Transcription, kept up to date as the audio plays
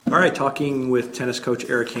All right, talking with tennis coach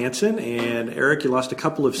Eric Hansen. And Eric, you lost a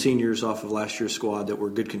couple of seniors off of last year's squad that were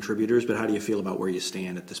good contributors, but how do you feel about where you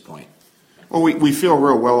stand at this point? Well, we feel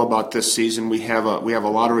real well about this season. We have a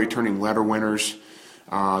lot of returning letter winners.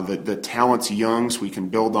 The talent's young, so we can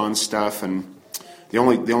build on stuff. And the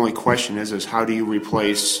only question is how do you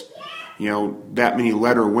replace that many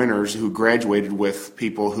letter winners who graduated with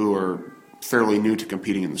people who are fairly new to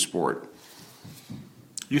competing in the sport.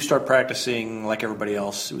 You start practicing like everybody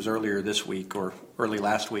else. It was earlier this week or early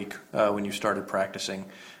last week when you started practicing.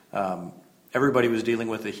 Everybody was dealing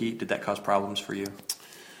with the heat. Did that cause problems for you?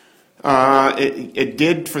 It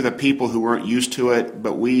did for the people who weren't used to it,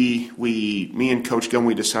 but me and Coach Gunn,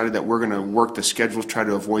 we decided that we're going to work the schedule to try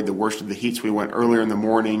to avoid the worst of the heat. So we went earlier in the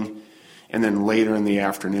morning and then later in the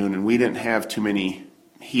afternoon, and we didn't have too many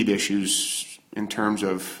heat issues in terms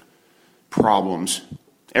of problems.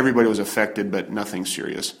 Everybody was affected, but nothing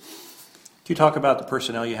serious. Can you talk about the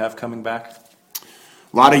personnel you have coming back?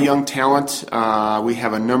 A lot of young talent. We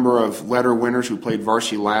have a number of letter winners who played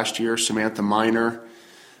varsity last year. Samantha Miner,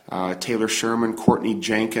 Taylor Sherman, Courtney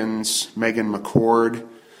Jenkins, Megan McCord,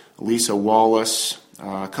 Lisa Wallace,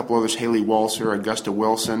 a couple others, Haley Walser, Augusta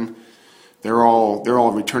Wilson. They're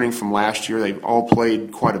all returning from last year. They've all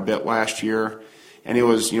played quite a bit last year. And it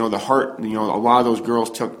was, the heart, a lot of those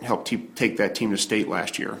girls helped take that team to state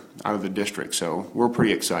last year out of the district. So we're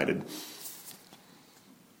pretty excited.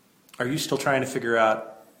 Are you still trying to figure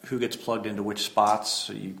out who gets plugged into which spots?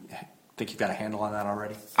 So you think you've got a handle on that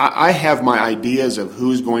already? I have my ideas of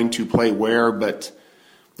who's going to play where, but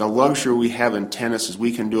the luxury we have in tennis is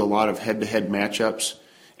we can do a lot of head-to-head matchups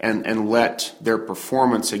and let their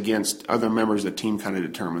performance against other members of the team kind of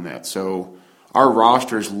determine that. So our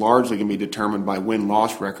roster is largely going to be determined by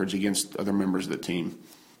win-loss records against other members of the team.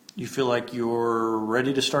 You feel like you're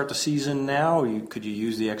ready to start the season now? Could you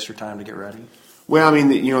use the extra time to get ready? Well,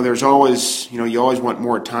 there's always, you always want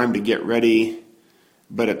more time to get ready,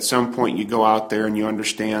 but at some point you go out there and you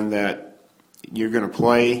understand that you're going to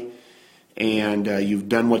play and you've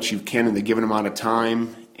done what you can in the given amount of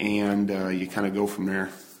time, and you kind of go from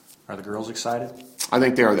there. Are the girls excited? I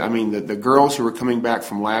think they are. The girls who are coming back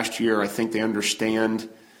from last year, I think they understand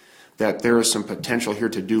that there is some potential here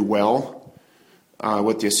to do well,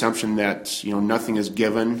 with the assumption that nothing is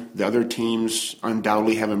given. The other teams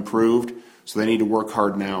undoubtedly have improved, so they need to work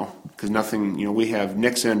hard now because nothing. We have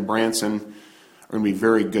Nixa and Branson are going to be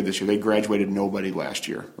very good this year. They graduated nobody last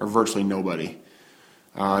year, or virtually nobody.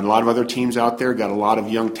 And a lot of other teams out there got a lot of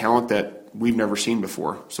young talent that we've never seen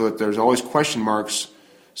before. So that there's always question marks.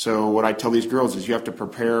 So what I tell these girls is you have to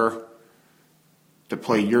prepare to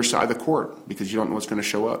play your side of the court because you don't know what's going to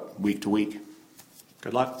show up week to week.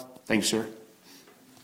 Good luck. Thanks, sir.